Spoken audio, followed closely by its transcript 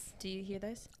Do you hear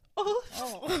this?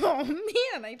 Oh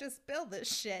man, I just spilled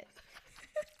this shit.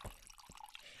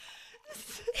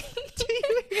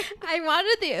 I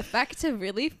wanted the effect to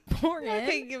really pour in.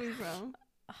 Okay, give me some.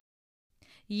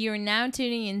 You're now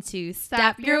tuning into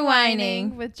Stop Your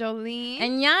Whining with Jolene.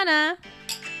 and Yana.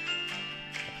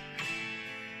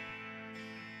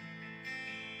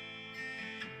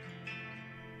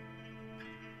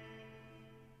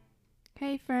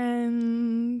 Hey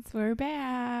friends, we're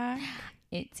back.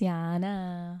 It's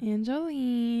Yana. And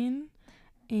Jolene.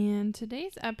 And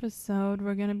today's episode,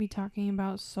 we're going to be talking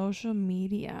about social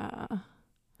media.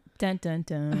 Dun dun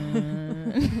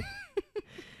dun.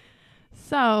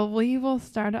 So we will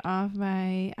start it off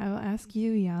by, I will ask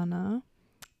you, Yana,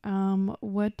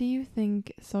 what do you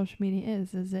think social media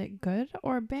is? Is it good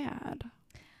or bad?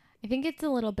 I think it's a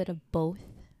little bit of both.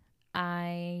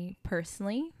 I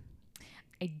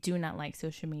do not like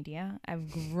social media.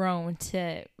 I've grown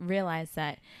to realize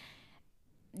that,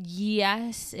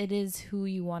 yes, it is who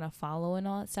you want to follow and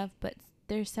all that stuff, but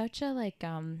there's such a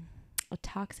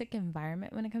toxic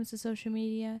environment when it comes to social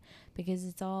media, because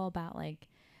it's all about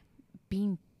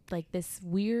being this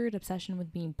weird obsession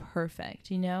with being perfect,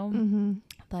 you know? Mm-hmm.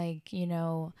 I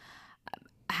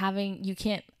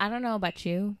don't know about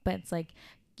you, but it's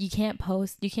you can't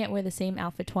wear the same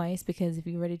outfit twice, because if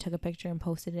you already took a picture and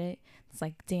posted it, it's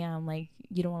damn,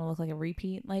 you don't want to look like a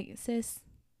repeat. Sis,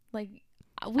 I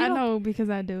know, because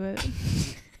I do it.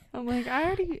 I'm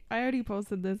I already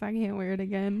posted this. I can't wear it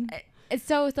again.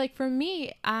 So it's for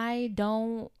me, I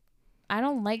don't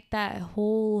like that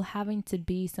whole having to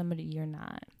be somebody you're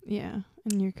not. Yeah,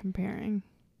 and you're comparing.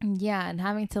 Yeah, and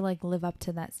having to live up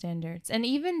to that standards. And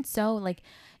even so,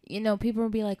 people will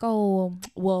be like, oh,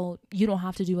 well, you don't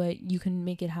have to do it. You can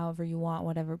make it however you want,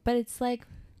 whatever. But it's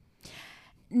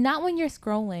not when you're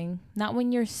scrolling, not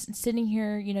when you're sitting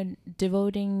here,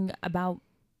 devoting about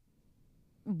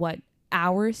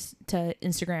hours to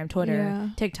Instagram, Twitter,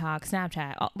 TikTok,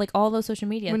 Snapchat, all those social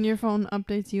media. When your phone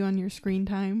updates you on your screen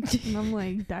time, and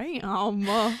I'm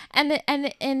damn.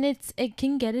 And it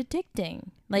can get addicting.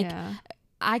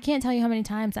 I can't tell you how many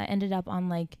times I ended up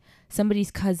on somebody's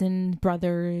cousin,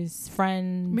 brother's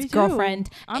friend's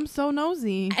girlfriend. I'm so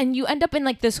nosy. And you end up in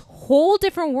this whole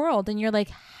different world, and you're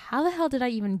how the hell did I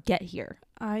even get here?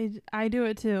 I do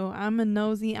it too. I'm a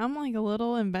nosy. I'm a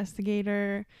little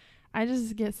investigator. I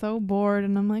just get so bored,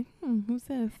 and I'm who's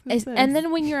this? Who's this? And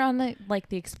then when you're on the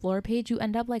explore page, you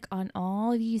end up on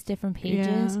all these different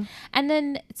pages. Yeah. And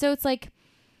then so it's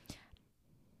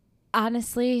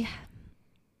honestly,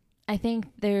 I think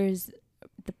there's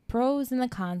the pros and the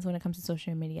cons when it comes to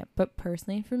social media. But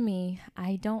personally, for me,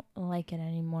 I don't like it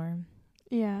anymore.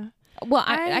 Yeah. Well,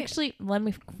 I actually, let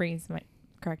me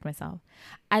correct myself.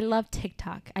 I love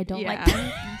TikTok. I don't like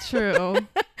True.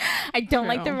 I don't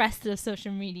like the rest of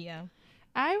social media.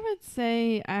 I would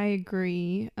say I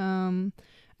agree.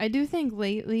 I do think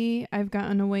lately I've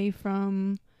gotten away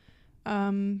from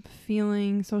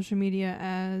feeling social media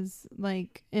as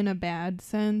in a bad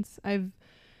sense. I've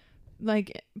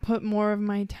put more of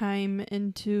my time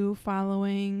into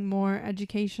following more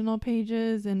educational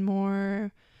pages and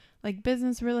more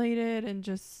business related, and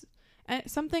just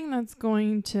something that's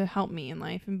going to help me in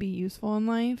life and be useful in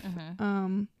life.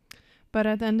 Mm-hmm. But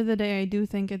at the end of the day, I do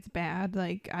think it's bad.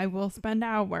 I will spend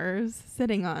hours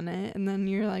sitting on it, and then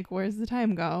you're where's the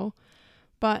time go?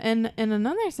 But in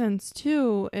another sense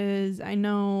too is, I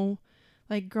know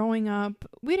growing up,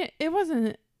 it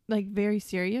wasn't very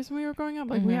serious when we were growing up.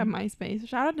 We had MySpace.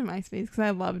 Shout out to MySpace, because I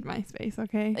loved MySpace.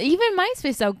 Okay, even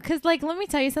MySpace though, because let me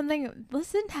tell you something.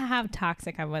 Listen to how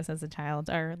toxic I was as a child.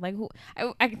 Or I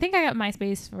think I got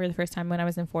MySpace for the first time when I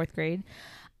was in 4th grade.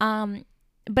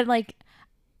 But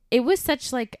it was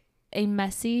such a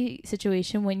messy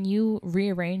situation when you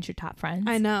rearrange your top friends.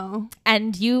 I know.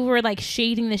 And you were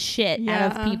shading the shit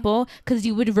out of people, because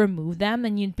you would remove them,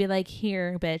 and you'd be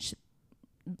here, bitch,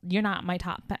 you're not my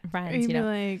top friends. You'd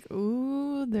be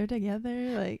ooh, they're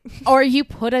together. Or you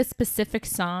put a specific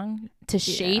song to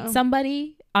shade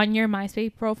somebody on your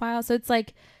MySpace profile. So it's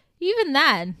even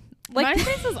then,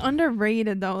 MySpace is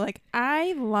underrated though.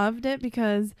 I loved it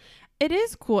because it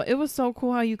is cool. It was so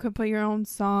cool how you could put your own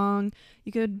song.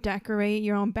 You could decorate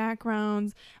your own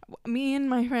backgrounds. Me and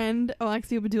my friend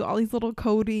Alexia would do all these little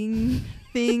coding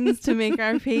things to make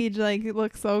our page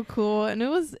look so cool, and it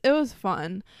was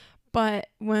fun. But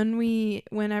when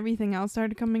everything else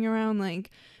started coming around,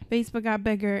 Facebook got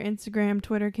bigger, Instagram,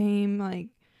 Twitter came,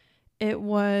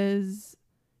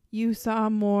 you saw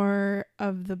more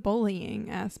of the bullying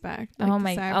aspect,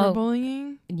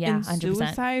 cyberbullying. Yeah, and 100%.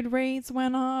 Suicide rates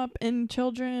went up in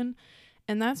children,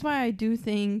 and that's why I do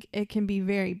think it can be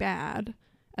very bad.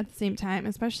 at the same time,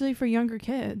 especially for younger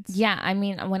kids. Yeah, I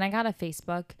mean, when I got a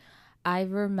Facebook, I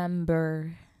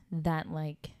remember that,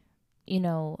 like, you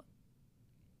know,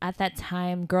 at that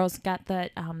time, girls got the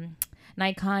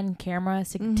Nikon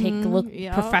cameras to look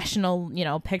professional, you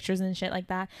know, pictures and shit like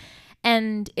that.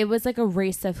 And it was like a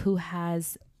race of who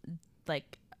has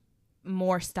like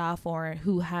more stuff or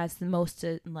who has the most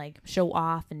to like show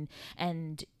off,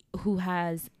 and who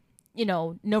has, you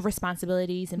know, no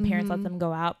responsibilities, and parents let them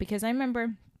go out. Because I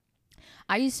remember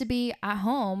I used to be at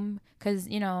home because,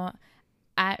 you know,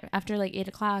 after like 8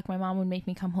 o'clock, my mom would make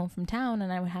me come home from town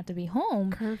and I would have to be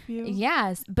home. Curfew.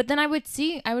 Yes. But then I would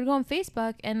go on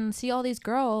Facebook and see all these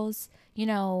girls, you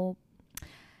know,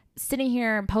 sitting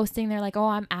here posting. They're like, oh,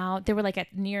 I'm out. They were like That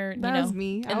was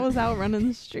me. I was out running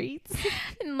the streets.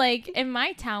 And like in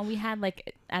my town, we had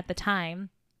like, at the time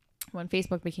when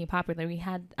Facebook became popular, we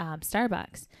had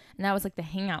Starbucks, and that was like the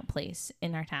hangout place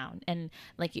in our town. And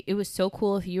like it was so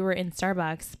cool if you were in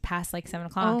Starbucks past like 7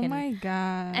 o'clock. Oh my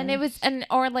god! And it was,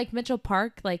 or like Mitchell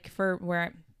Park, like for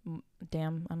where,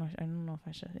 damn, I don't know if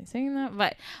I should be saying that,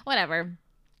 but whatever.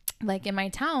 Like in my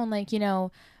town, like, you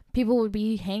know, people would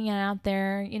be hanging out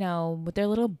there, you know, with their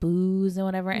little booze and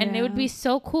whatever, and it would be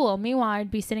so cool. Meanwhile,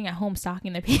 I'd be sitting at home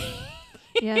stalking their people.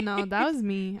 Yeah, no, that was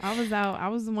me. I was out. I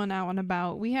was the one out and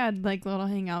about. We had like little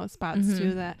hangout spots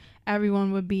too that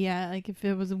everyone would be at. Like if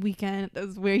it was a weekend,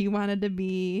 that's where you wanted to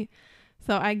be.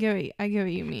 So I get what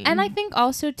you mean. And I think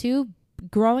also too,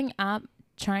 growing up,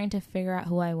 trying to figure out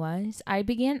who I was, I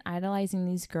began idolizing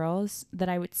these girls that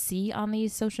I would see on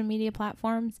these social media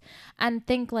platforms and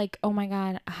think like, oh my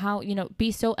God, how, you know,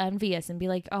 be so envious and be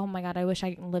like, oh my God, I wish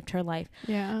I lived her life.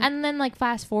 Yeah. And then like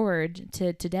fast forward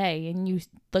to today and you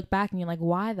look back and you're like,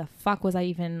 why the fuck was I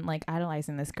even like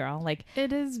idolizing this girl? Like,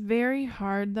 it is very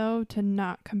hard though to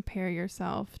not compare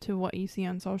yourself to what you see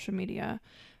on social media.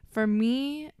 For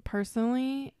me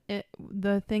personally,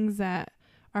 the things that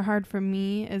are hard for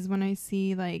me is when I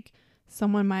see like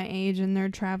someone my age and they're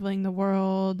traveling the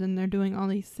world and they're doing all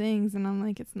these things and I'm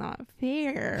like, it's not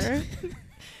fair.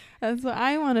 That's what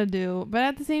I want to do. But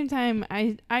at the same time,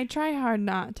 I try hard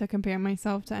not to compare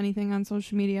myself to anything on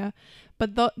social media.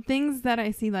 But the things that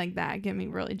I see like that get me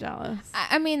really jealous.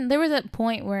 I mean, there was a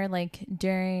point where like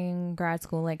during grad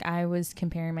school, like I was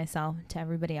comparing myself to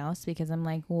everybody else because I'm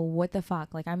like, well, what the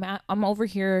fuck? Like I'm over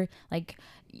here like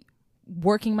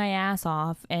working my ass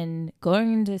off and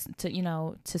going to you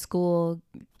know, to school,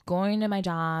 going to my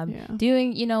job,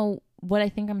 doing, you know, what I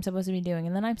think I'm supposed to be doing.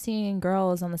 And then I'm seeing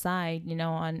girls on the side, you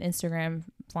know, on Instagram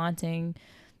flaunting,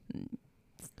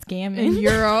 scamming in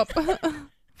Europe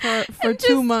for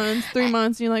 2 months, 3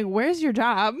 months. And you're like, where's your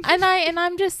job? And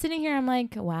I'm just sitting here. I'm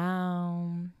like,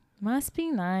 wow, must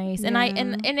be nice. And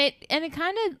it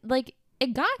kind of like,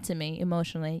 it got to me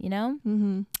emotionally, you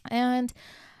know? And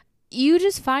you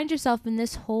just find yourself in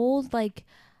this whole like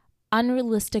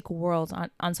unrealistic world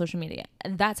on social media.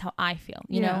 And that's how I feel,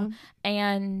 you know?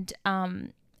 And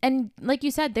like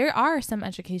you said, there are some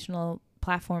educational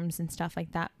platforms and stuff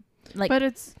like that. Like, but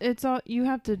it's all, you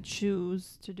have to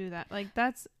choose to do that. Like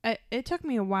it took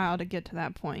me a while to get to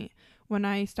that point. When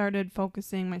I started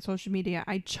focusing my social media,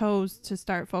 I chose to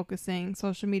start focusing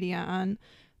social media on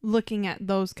looking at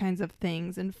those kinds of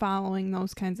things and following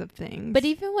those kinds of things. But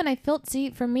even when I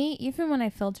even when I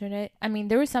filtered it, I mean,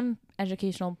 there were some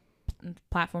educational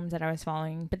platforms that I was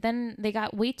following, but then they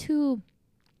got way too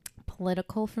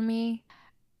political for me.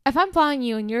 If I'm following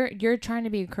you and you're trying to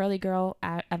be a curly girl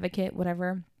advocate,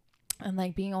 whatever, and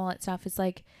like being all that stuff, it's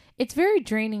like, it's very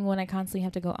draining when I constantly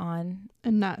have to go on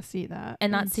and not see that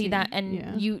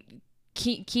and you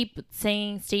keep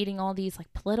stating all these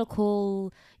like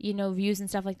political, you know, views and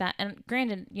stuff like that. And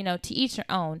granted, you know, to each their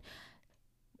own.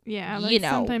 Yeah, like, you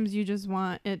know, sometimes you just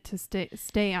want it to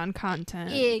stay on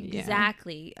content.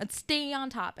 Exactly. Yeah. Stay on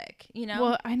topic, you know?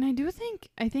 Well, and I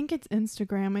think it's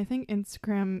Instagram. I think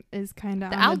Instagram is kind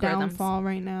of on the downfall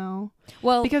right now.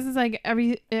 Well, because it's like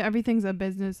everything's a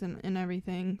business and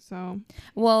everything. So,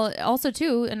 well, also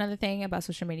too, another thing about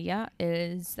social media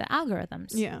is the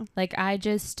algorithms. Yeah. Like I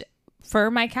just,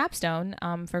 for my capstone,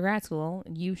 for grad school,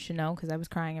 you should know because I was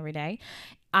crying every day.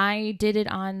 I did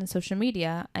it on social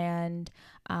media and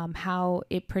how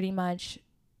it pretty much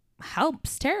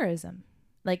helps terrorism.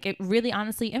 Like it really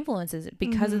honestly influences it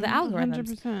because of the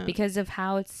algorithms, 100%. Because of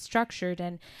how it's structured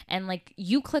and like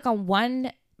you click on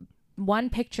one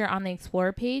picture on the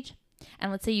Explorer page and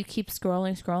let's say you keep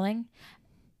scrolling,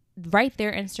 right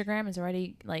there Instagram is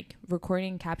already like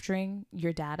recording, capturing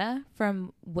your data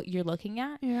from what you're looking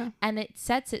at. Yeah. And it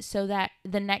sets it so that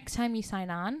the next time you sign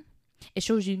on, it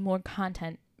shows you more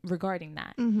content regarding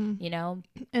that, you know?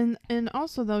 And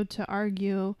also though, to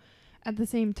argue at the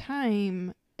same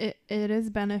time, it is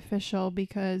beneficial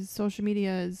because social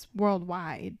media is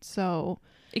worldwide. So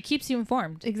it keeps you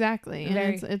informed. Exactly. And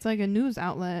it's like a news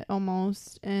outlet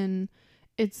almost. And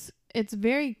it's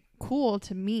very cool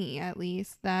to me, at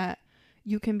least, that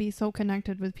you can be so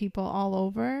connected with people all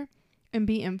over and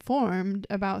be informed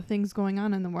about things going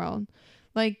on in the world.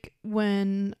 Like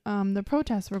when the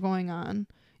protests were going on,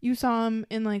 you saw them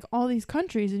in like all these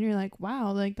countries, and you're like,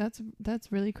 wow, like that's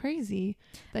really crazy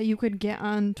that you could get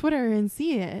on Twitter and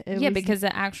see it. Because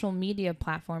the actual media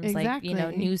platforms, like, you know,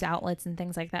 news outlets and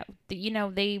things like that, you know,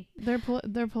 they're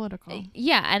political.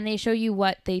 Yeah, and they show you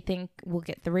what they think will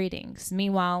get the ratings.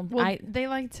 Meanwhile, they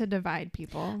like to divide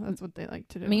people. That's what they like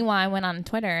to do. Meanwhile, I went on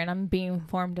Twitter and I'm being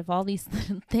informed of all these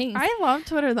things. I love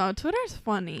Twitter though. Twitter's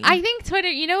funny. I think Twitter,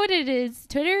 you know what it is?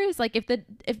 Twitter is like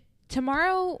if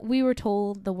tomorrow we were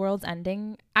told the world's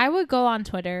ending, I would go on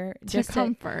Twitter just to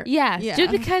comfort. Yes, yeah.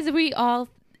 Just because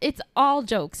it's all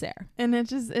jokes there. And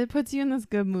it puts you in this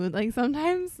good mood. Like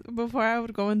sometimes before I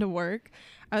would go into work,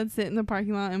 I would sit in the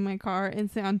parking lot in my car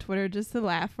and sit on Twitter just to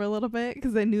laugh for a little bit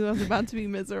because I knew I was about to be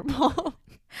miserable.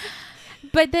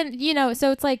 But then, you know,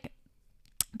 so it's like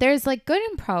there's like good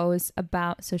and pros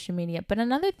about social media. But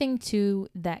another thing too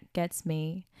that gets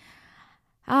me,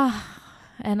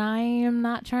 and I am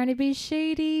not trying to be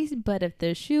shady, but if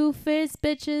the shoe fits,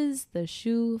 bitches, the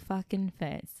shoe fucking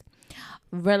fits.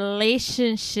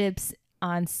 Relationships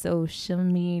on social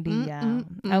media.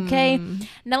 Okay?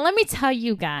 Now, let me tell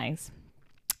you guys.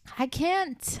 I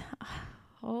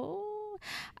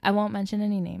won't mention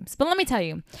any names. But let me tell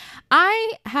you.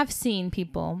 I have seen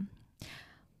people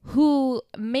who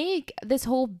make this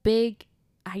whole big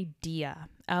idea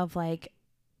of like,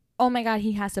 oh my God,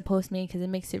 he has to post me because it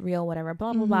makes it real, whatever,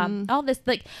 blah, blah, blah. All this,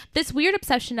 like, this weird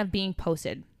obsession of being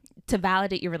posted to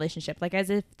validate your relationship. Like,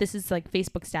 as if this is like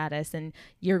Facebook status and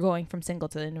you're going from single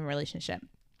to in a relationship.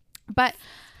 But,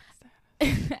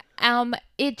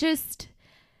 it just,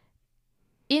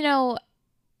 you know,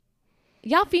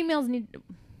 y'all females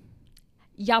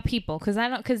y'all people,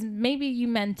 because maybe you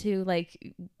men too,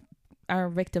 like, are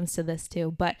victims to this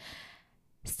too, but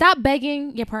stop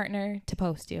begging your partner to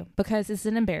post you because it's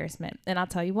an embarrassment. And I'll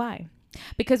tell you why.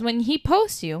 Because when he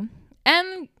posts you,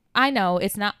 and I know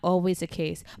it's not always the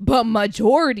case, but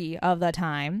majority of the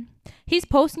time, he's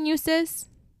posting you, sis,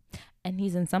 and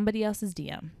he's in somebody else's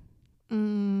DM.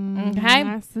 Okay?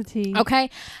 That's the tea.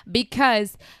 Okay?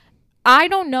 Because I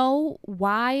don't know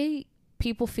why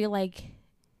people feel like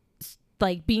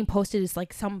being posted is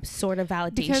like some sort of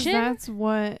validation. Because that's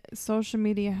what social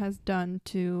media has done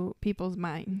to people's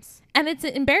minds. And it's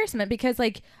an embarrassment because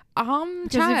like,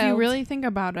 because if you really think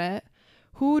about it,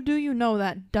 who do you know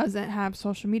that doesn't have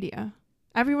social media?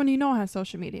 Everyone you know has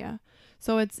social media.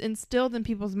 So it's instilled in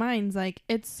people's minds like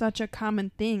it's such a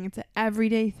common thing. It's an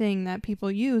everyday thing that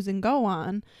people use and go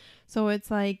on. So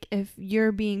it's like if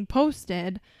you're being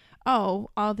posted, oh,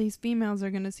 all these females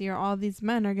are going to see, or all these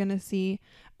men are going to see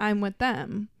I'm with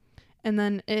them. And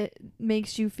then it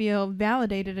makes you feel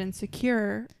validated and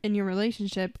secure in your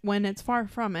relationship when it's far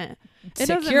from it. It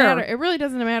doesn't matter. It really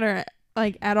doesn't matter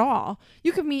like at all.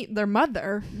 You could meet their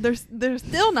mother. They're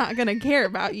still not going to care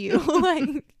about you.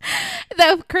 Like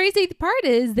the crazy part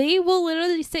is they will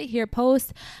literally sit here,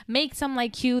 post, make some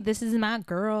like cute, this is my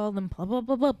girl and blah, blah,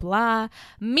 blah, blah, blah.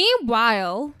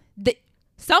 Meanwhile,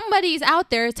 somebody's out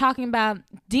there talking about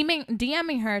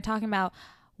DMing her, talking about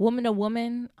woman to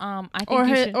woman. I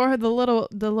think or the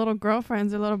little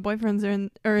girlfriends or little boyfriends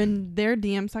are in their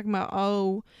DMs talking about,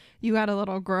 oh, you got a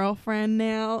little girlfriend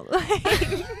now.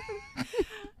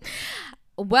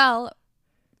 Well,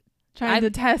 trying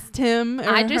to test him. Or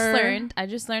I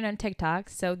just learned on TikTok.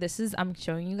 So I'm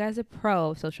showing you guys a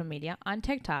pro of social media on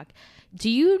TikTok. Do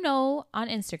you know on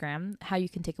Instagram how you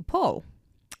can take a poll?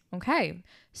 Okay,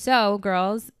 so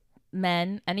girls,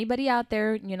 men, anybody out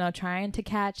there, you know, trying to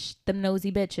catch them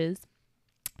nosy bitches,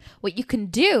 what you can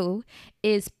do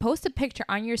is post a picture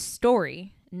on your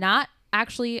story, not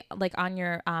actually like on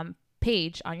your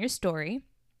page, on your story,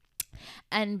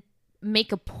 and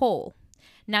make a poll.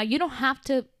 Now, you don't have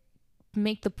to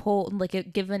make the poll,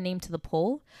 like give a name to the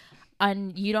poll,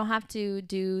 and you don't have to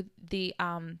do the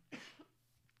sorry,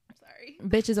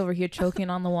 bitches over here choking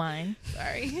on the wine.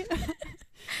 Sorry.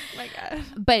 My God.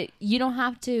 But you don't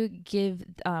have to give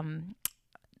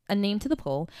a name to the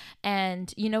poll,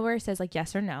 and you know where it says like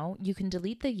yes or no, you can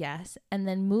delete the yes and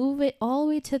then move it all the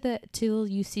way till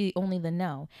you see only the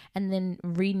no, and then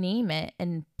rename it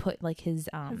and put like his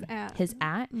at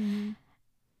mm-hmm.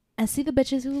 and see the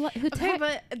bitches who okay,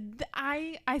 but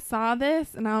I saw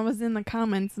this and I was in the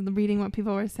comments and reading what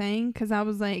people were saying because I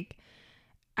was like,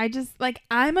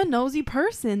 I'm a nosy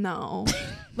person though.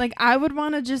 Like, I would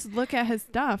want to just look at his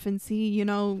stuff and see, you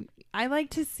know, I like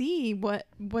to see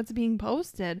what's being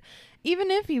posted.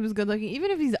 Even if he was good looking,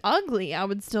 even if he's ugly, I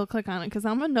would still click on it because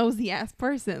I'm a nosy ass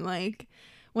person. Like,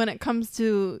 when it comes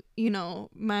to, you know,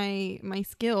 my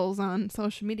skills on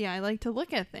social media, I like to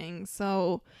look at things.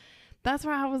 So that's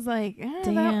where I was like,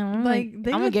 damn, like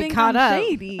they I'm would gonna get think caught I'm up.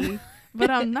 shady, but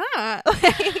I'm not.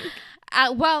 Like,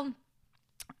 Well,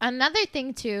 another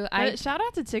thing too, but shout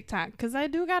out to TikTok, because I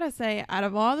do gotta say, out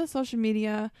of all the social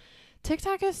media,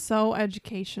 TikTok is so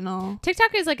educational.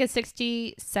 TikTok is like a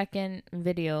 60-second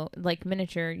video, like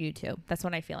miniature YouTube. That's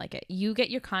what I feel like it. You get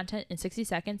your content in 60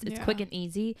 seconds. It's quick and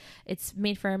easy. It's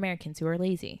made for Americans who are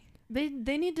lazy. They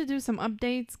need to do some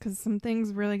updates because some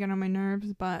things really get on my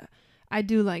nerves, but I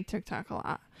do like TikTok a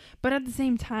lot. But at the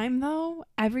same time, though,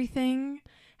 everything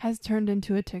has turned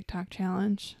into a TikTok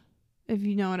challenge, if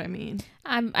you know what I mean.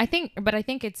 I think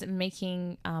it's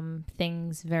making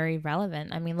things very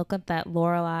relevant. I mean, look at that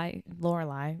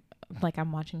Lorelai, like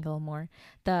I'm watching Gilmore,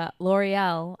 the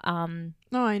L'Oreal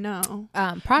Oh, I know.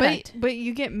 product. But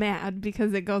you get mad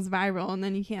because it goes viral and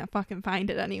then you can't fucking find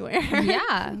it anywhere.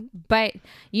 Yeah, but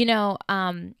you know,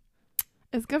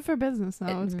 it's good for business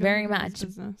though. It's good very for much.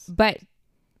 business. But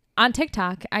on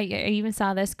TikTok, I even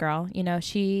saw this girl. You know,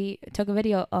 she took a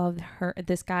video of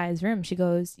this guy's room. She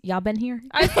goes, "Y'all been here?"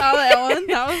 I saw that one.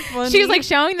 That was funny. She was like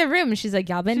showing the room. She's like,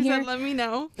 "Y'all been She here? said, let me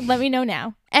know. Let me know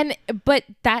now." And but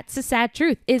that's the sad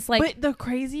truth. Is like, but the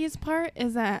craziest part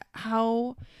is that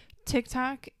how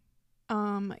TikTok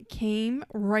came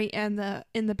right in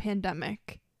the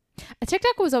pandemic.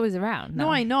 TikTok was always around. No,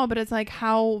 I know, but it's like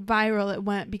how viral it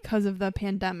went because of the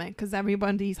pandemic, because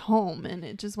everybody's home and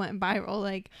it just went viral.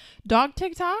 Like, dog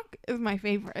TikTok is my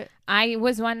favorite. I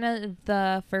was one of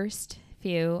the first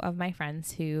few of my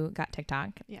friends who got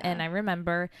TikTok. Yeah. And I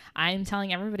remember I'm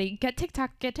telling everybody, get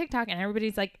TikTok. And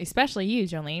everybody's like, especially you,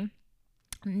 Jolene.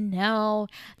 No,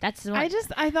 that's the one.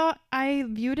 I thought I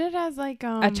viewed it as like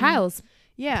a child's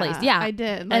place. Yeah, I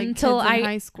did. Like until kids in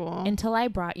high school. Until I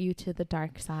brought you to the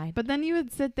dark side. But then you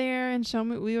would sit there and show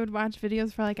me. We would watch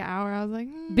videos for like an hour. I was like,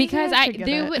 because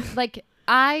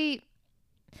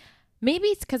maybe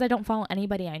it's because I don't follow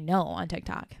anybody I know on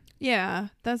TikTok. Yeah,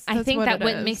 that's I think what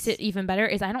what makes it even better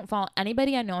is I don't follow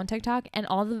anybody I know on TikTok, and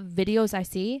all the videos I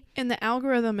see. And the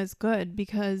algorithm is good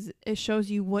because it shows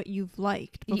you what you've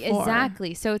liked before.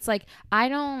 Exactly. So it's like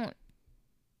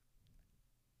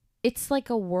it's like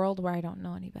a world where I don't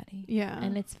know anybody. Yeah.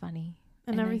 And it's funny.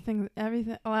 And everything,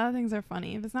 a lot of things are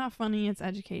funny. If it's not funny, it's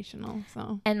educational.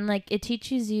 So. And like it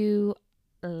teaches you,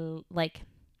 like,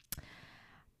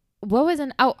 what was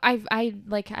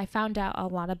I found out a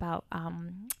lot about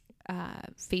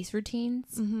face routines.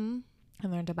 Mm-hmm. I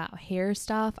learned about hair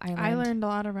stuff. I learned a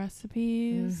lot of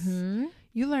recipes. Mm-hmm.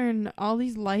 You learn all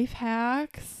these life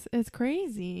hacks. It's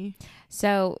crazy.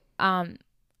 So, and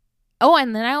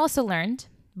then I also learned,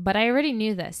 but I already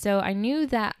knew this. So I knew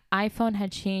that iPhone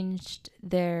had changed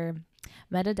their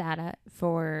metadata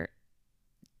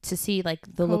to see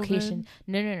like the COVID? location.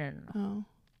 No. Oh.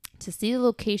 To see the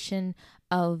location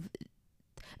of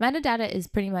metadata is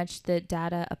pretty much the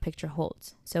data a picture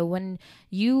holds. So when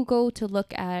you go to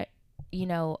look at, you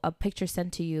know, a picture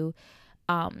sent to you,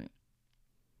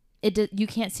 you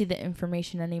can't see the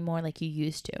information anymore like you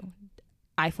used to.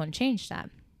 iPhone changed that.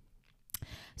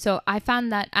 So I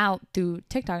found that out through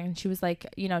TikTok, and she was like,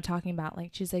 you know, talking about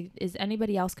like, she's like, is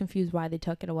anybody else confused why they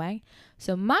took it away?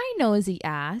 So my nosy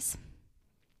ass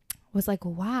was like,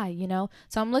 why, you know?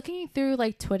 So I'm looking through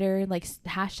like Twitter, like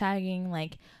hashtagging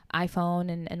like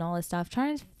iPhone and all this stuff,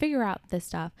 trying to figure out this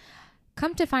stuff.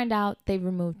 Come to find out they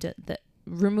removed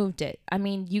it. I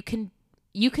mean, you can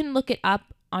look it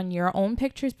up on your own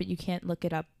pictures, but you can't look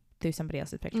it up through somebody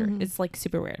else's picture. Mm-hmm. It's like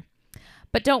super weird.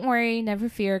 But don't worry, never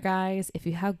fear, guys. If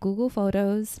you have Google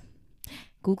Photos,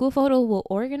 Google Photo will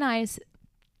organize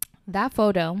that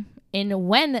photo in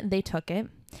when they took it,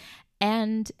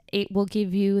 and it will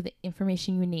give you the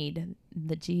information you need,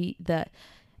 the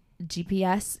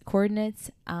GPS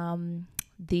coordinates,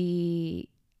 the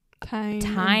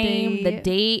time, the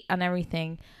date, and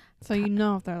everything. So you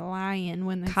know if they're lying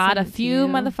when they caught a few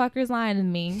motherfuckers lying to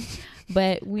me,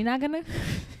 but we're not gonna.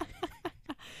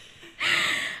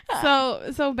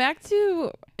 So back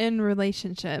to in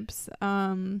relationships.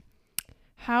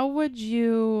 How would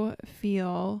you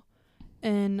feel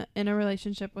in a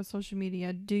relationship with social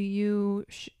media?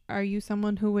 Are you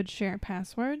someone who would share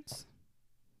passwords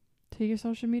to your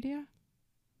social media?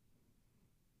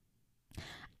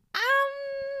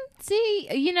 See,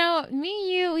 you know, me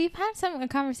and you, we've had a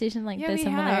conversation like this.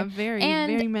 We have very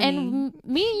many. And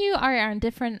me and you are on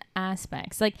different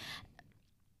aspects. Like,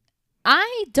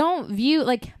 I don't view,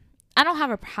 like, I don't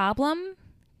have a problem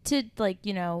to like,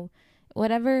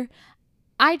 whatever.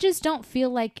 I just don't feel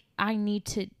like I need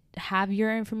to have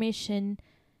your information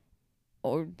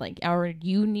or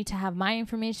you need to have my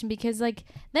information, because like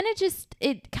then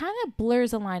it kind of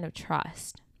blurs a line of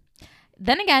trust.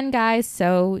 Then again, guys,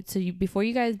 so you, before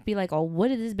you guys be like, oh, what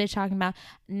is this bitch talking about?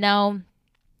 No,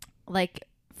 like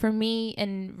for me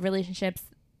in relationships,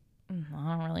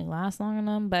 I don't really last long in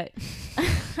them, but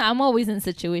I'm always in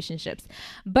situationships.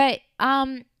 But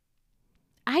I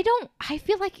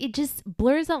feel like it just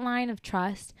blurs that line of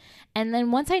trust. And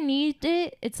then once I need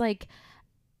it, it's like,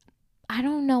 I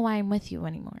don't know why I'm with you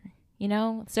anymore,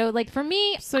 So like for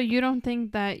me. So you don't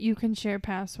think that you can share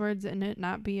passwords and it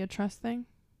not be a trust thing?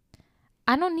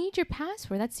 I don't need your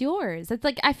password. That's yours. It's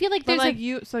like, I feel like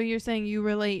there's so you're saying you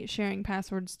relate sharing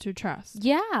passwords to trust?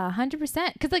 Yeah,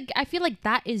 100%. Because like, I feel like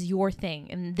that is your thing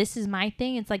and this is my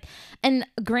thing. It's like, and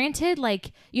granted,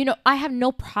 like, I have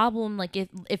no problem. Like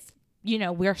if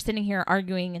we're sitting here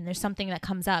arguing and there's something that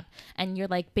comes up and you're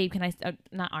like, babe, can I,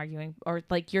 not arguing, or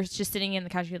like you're just sitting in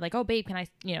the couch, you're like, oh babe, can I,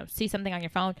 see something on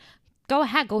your phone? Go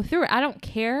ahead, go through it. I don't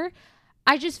care.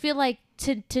 I just feel like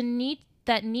to need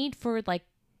for like,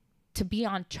 to be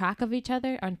on track of each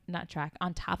other, or not track,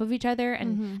 on top of each other,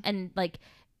 and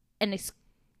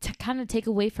to kind of take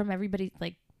away from everybody.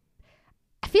 Like,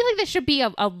 I feel like there should be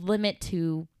a limit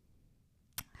to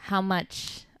how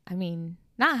much,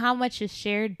 not how much is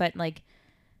shared, but like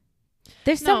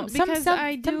there's some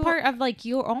part of like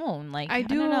your own, like I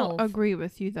do agree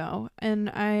with you though, and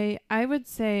I would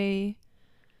say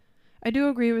I do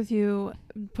agree with you.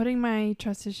 Putting my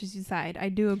trust issues aside, I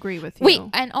do agree with you. Wait,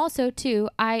 and also too,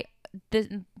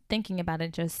 thinking about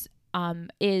it just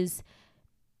is,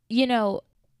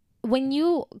 when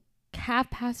you have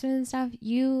passwords and stuff,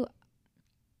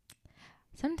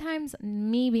 sometimes,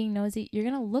 me being nosy, you're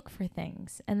gonna look for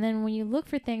things, and then when you look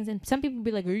for things, and some people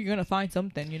be like, "Are you gonna find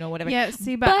something?" Whatever. Yeah.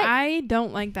 See, but I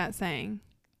don't like that saying.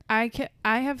 I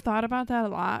have thought about that a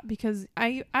lot, because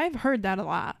I've heard that a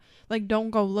lot. Like, don't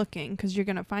go looking because you're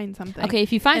gonna find something. Okay,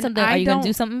 if you find something, are you gonna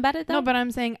do something about it though? No, but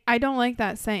I'm saying I don't like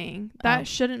that saying. That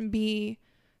shouldn't be.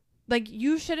 Like,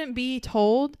 you shouldn't be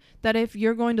told that if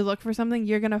you're going to look for something,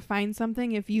 you're going to find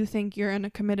something if you think you're in a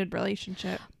committed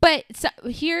relationship. But so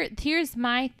here's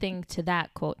my thing to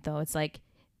that quote, though. It's like,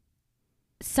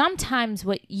 sometimes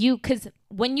because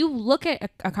when you look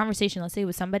at a conversation, let's say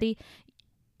with somebody,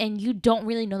 and you don't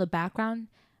really know the background,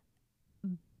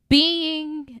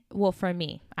 for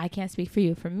me, I can't speak for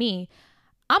you. For me,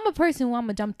 I'm a person who I'm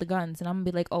going to dump the guns, and I'm going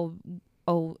to be like,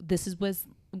 oh, this is what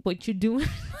you're doing.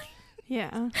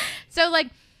 Yeah. So like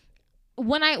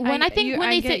when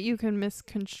they say you can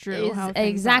misconstrue how things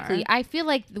exactly are. I feel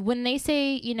like when they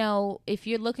say, if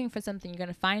you're looking for something, you're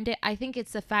gonna find it. I think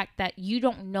it's the fact that you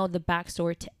don't know the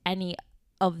backstory to any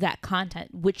of that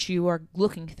content which you are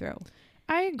looking through.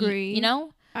 I agree.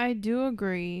 I do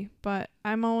agree, but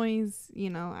I'm always,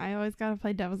 I always gotta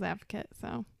play devil's advocate.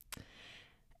 So,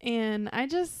 and I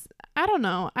don't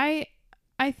know. I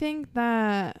think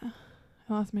that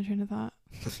I lost my train of thought.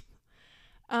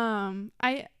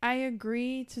 I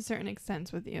agree to certain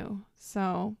extents with you.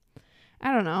 So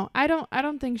I don't know. I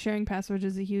don't think sharing passwords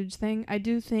is a huge thing. I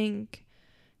do think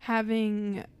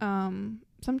having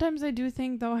sometimes I do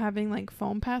think though having like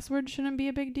phone passwords shouldn't be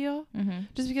a big deal. Mm-hmm.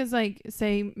 Just because, like,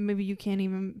 say maybe you can't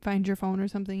even find your phone or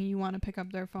something and you want to pick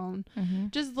up their phone. Mm-hmm.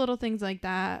 Just little things like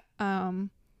that. I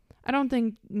don't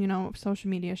think, social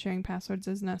media sharing passwords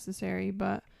is necessary,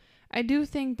 but I do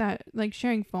think that, like,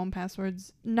 sharing phone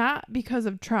passwords, not because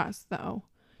of trust, though,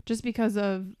 just because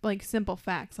of, like, simple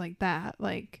facts like that.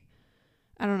 Like,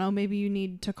 I don't know, maybe you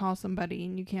need to call somebody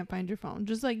and you can't find your phone.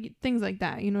 Just, like, things like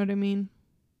that. You know what I mean?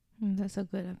 That's a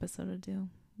good episode to do.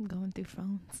 Going through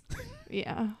phones.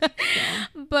 Yeah. So.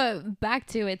 But back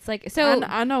to it's like, so.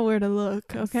 I know where to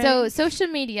look, okay? So, social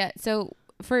media. So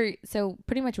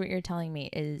pretty much what you're telling me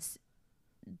is,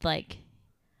 like,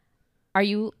 are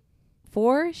you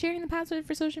for sharing the password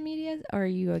for social media, or are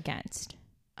you against?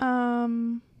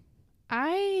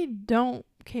 I don't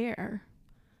care.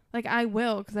 Like, I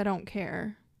will, because I don't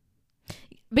care.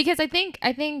 Because I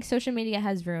think social media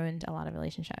has ruined a lot of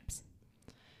relationships.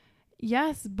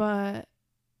 Yes, but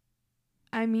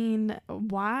I mean,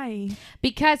 why?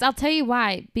 Because I'll tell you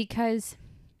why. Because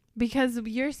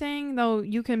you're saying, though,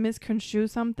 you can misconstrue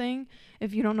something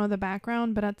if you don't know the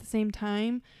background, but at the same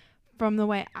time, from the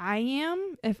way I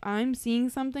am, if I'm seeing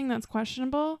something that's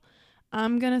questionable,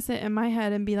 I'm going to sit in my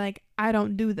head and be like, I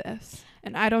don't do this,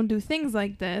 and I don't do things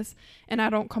like this, and I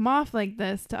don't come off like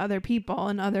this to other people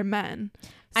and other men.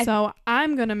 So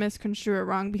I'm going to misconstrue it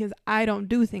wrong because I don't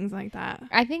do things like that.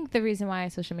 I think the reason why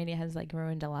social media has, like,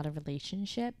 ruined a lot of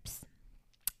relationships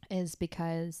is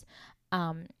because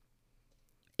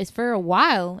it's for a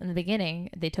while in the beginning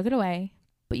they took it away,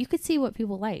 but you could see what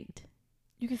people liked.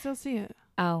 You can still see it.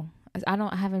 Oh,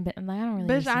 I haven't been, like, I don't really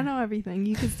Bitch, understand. I know everything.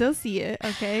 You can still see it,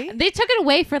 okay? They took it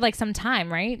away for like some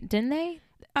time, right? Didn't they?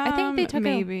 I think they took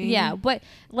maybe. it. Yeah, but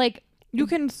like You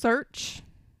can search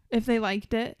if they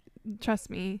liked it. Trust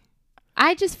me.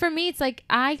 for me, it's like,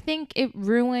 I think it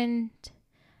ruined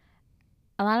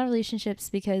a lot of relationships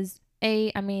because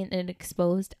it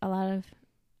exposed a lot of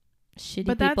shitty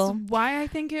But people. that's why I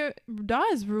think it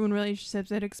does ruin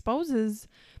relationships. It exposes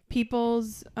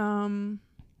people's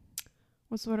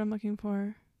what's the word I'm looking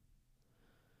for?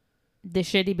 The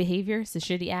shitty behaviors, the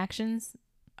shitty actions.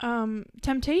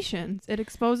 Temptations. It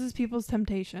exposes people's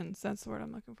temptations. That's the word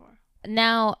I'm looking for.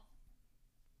 Now,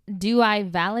 do I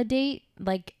validate?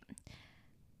 Like,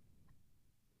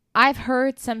 I've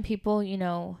heard some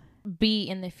people, be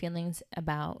in their feelings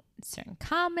about certain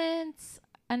comments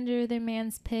under their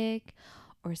man's pic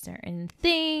or certain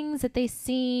things that they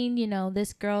seen.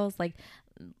 This girl's like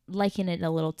liking it a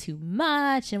little too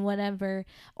much and whatever,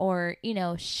 or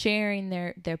sharing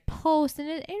their post, and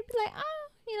it'd be like,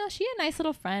 oh, she a nice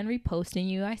little friend reposting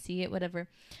you, I see it, whatever.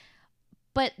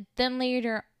 But then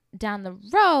later down the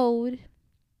road,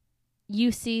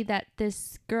 you see that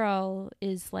this girl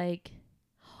is like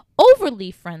overly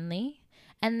friendly,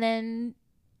 and then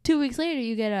 2 weeks later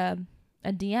you get a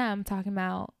DM talking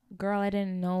about, girl, I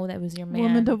didn't know that was your man.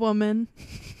 Woman to woman.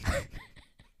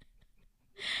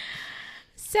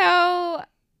 So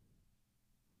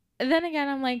then again,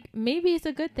 I'm like, maybe it's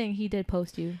a good thing he did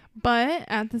post you. But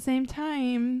at the same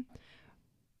time,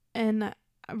 and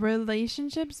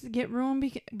relationships get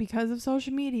ruined because of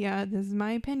social media. This is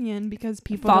my opinion, because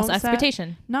people false don't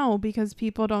expectation. because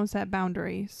people don't set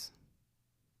boundaries.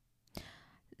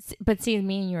 But see,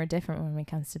 me and you are different when it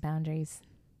comes to boundaries.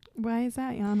 Why is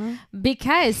that, Yana?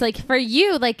 Because like for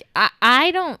you, like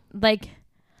I don't like.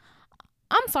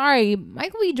 I'm sorry,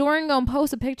 Michael B. Jordan gonna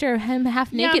post a picture of him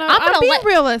half naked. Yeah, no, I'm being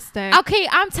realistic. Okay,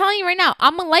 I'm telling you right now,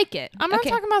 I'm gonna like it. I'm not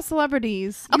talking about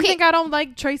celebrities. You Okay. think I don't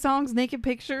like Trey Songz naked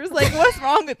pictures? Like, what's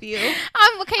wrong with you?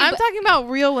 I'm talking about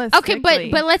realistically. Okay,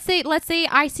 but let's say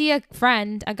I see a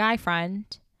guy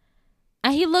friend,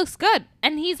 and he looks good,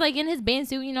 and he's like in his band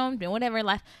suit, whatever.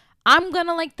 Like, I'm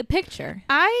gonna like the picture.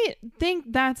 I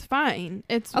think that's fine.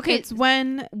 It's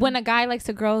when a guy likes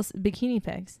a girl's bikini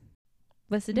pics.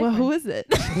 What's the difference? Well, who is it?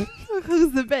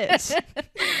 Who's the bitch?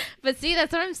 But see,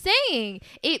 that's what I'm saying.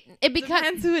 It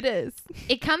Depends who it is.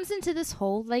 It comes into this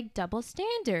whole like double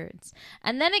standards,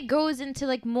 and then it goes into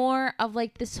like more of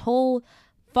like this whole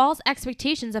false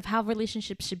expectations of how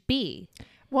relationships should be.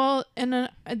 Well, and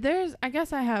I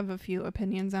guess I have a few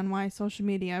opinions on why social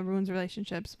media ruins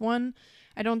relationships. One,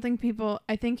 I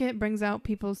think it brings out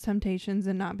people's temptations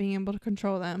and not being able to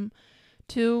control them.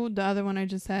 Two, the other one I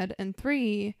just said, and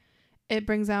three, it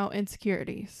brings out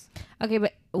insecurities. Okay,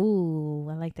 but I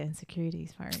like the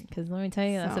insecurities part, because let me tell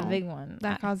you, that's a big one.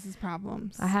 That causes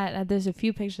problems. There's a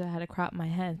few pictures I had to crop my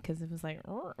head because it was like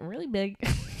really big.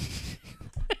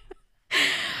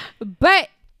 But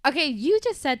okay, you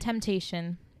just said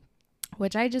temptation,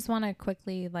 which I just want to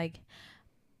quickly like.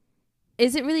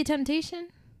 Is it really temptation?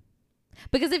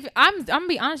 Because if I'm gonna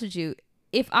be honest with you,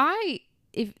 if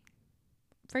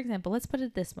for example, let's put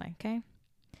it this way, okay?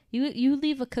 You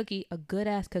leave a cookie, a good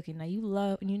ass cookie. Now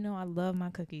I love my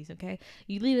cookies, okay?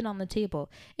 You leave it on the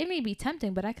table. It may be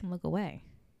tempting, but I can look away.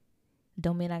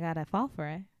 Don't mean I gotta fall for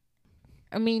it.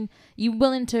 I mean, you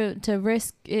willing to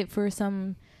risk it for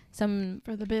some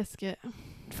for the biscuit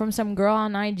from some girl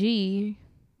on IG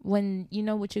when you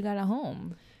know what you got at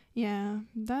home. Yeah,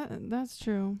 that's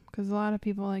true, because a lot of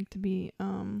people like to be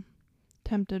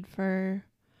tempted for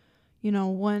a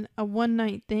one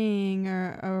night thing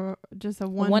or just a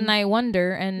one night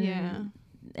wonder, and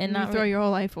and not throw your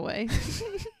whole life away.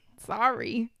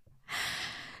 Sorry.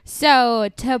 So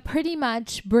to pretty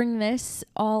much bring this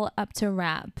all up to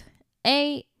wrap,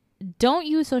 don't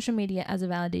use social media as a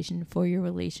validation for your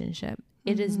relationship.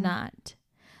 It is not.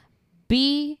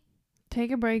 B,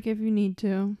 take a break if you need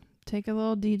to. Take a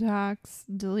little detox.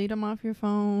 Delete them off your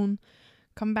phone.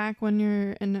 Come back when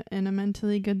you're in a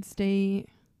mentally good state.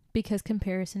 Because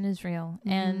comparison is real.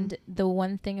 And the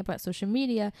one thing about social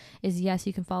media is, yes,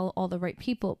 you can follow all the right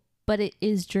people, but it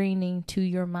is draining to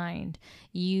your mind.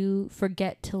 You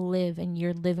forget to live, and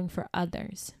you're living for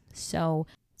others. So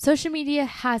social media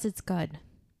has its good.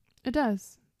 It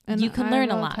does. And you can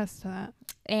learn a lot. Attest to that.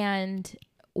 And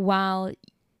while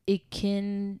it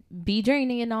can be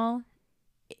draining and all,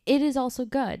 it is also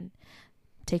good.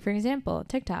 Take, for example,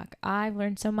 TikTok. I've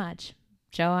learned so much.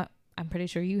 Joe, I'm pretty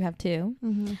sure you have too.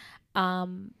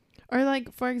 Or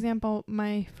like, for example,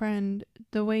 my friend,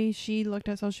 the way she looked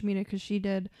at social media, because she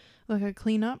did like a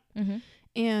cleanup, Mm-hmm.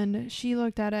 and she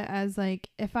looked at it as like,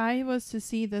 if I was to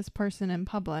see this person in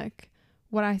public,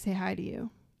 would I say hi to you?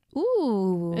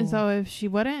 Ooh. And so if she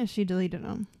wouldn't, she deleted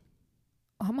them.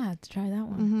 I'm gonna have to try that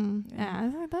one. Mm-hmm. Yeah, I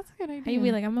was like, that's a good idea. How you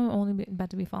be like, I'm only about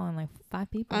to be following like 5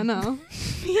 people. I know.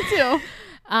 Me too.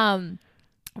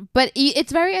 But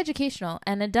it's very educational,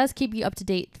 and it does keep you up to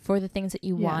date for the things that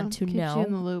you want to keeps know. you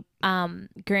in the loop.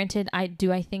 Granted, I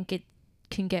think it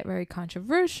can get very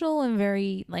controversial and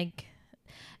very like,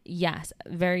 yes,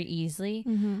 very easily.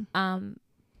 Mm-hmm.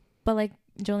 But like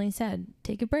Jolene said,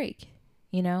 take a break,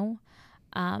 you know?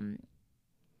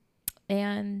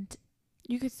 And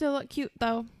You could still look cute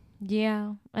though,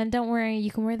 yeah, and don't worry,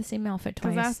 you can wear the same outfit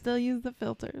because I twice, still use the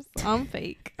filters. I'm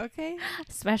fake, okay?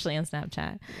 especially on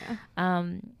Snapchat. Yeah.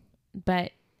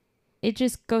 But it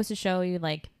just goes to show you,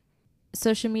 like,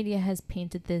 social media has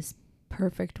painted this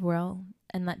perfect world,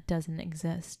 and that doesn't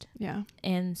exist. Yeah.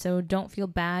 And so don't feel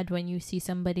bad when you see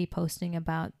somebody posting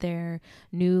about their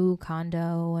new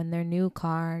condo and their new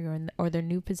car or their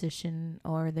new position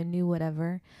or their new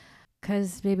whatever.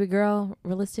 Because, baby girl,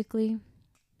 realistically,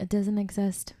 it doesn't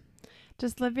exist.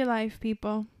 Just live your life,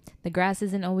 people. The grass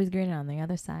isn't always greener on the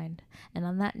other side. And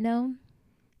on that note,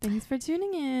 Thanks for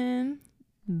tuning in.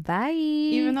 bye.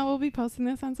 Even though we'll be posting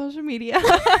this on social media.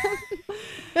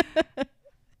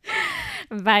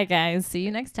 Bye, guys. See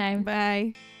you next time.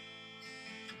 Bye.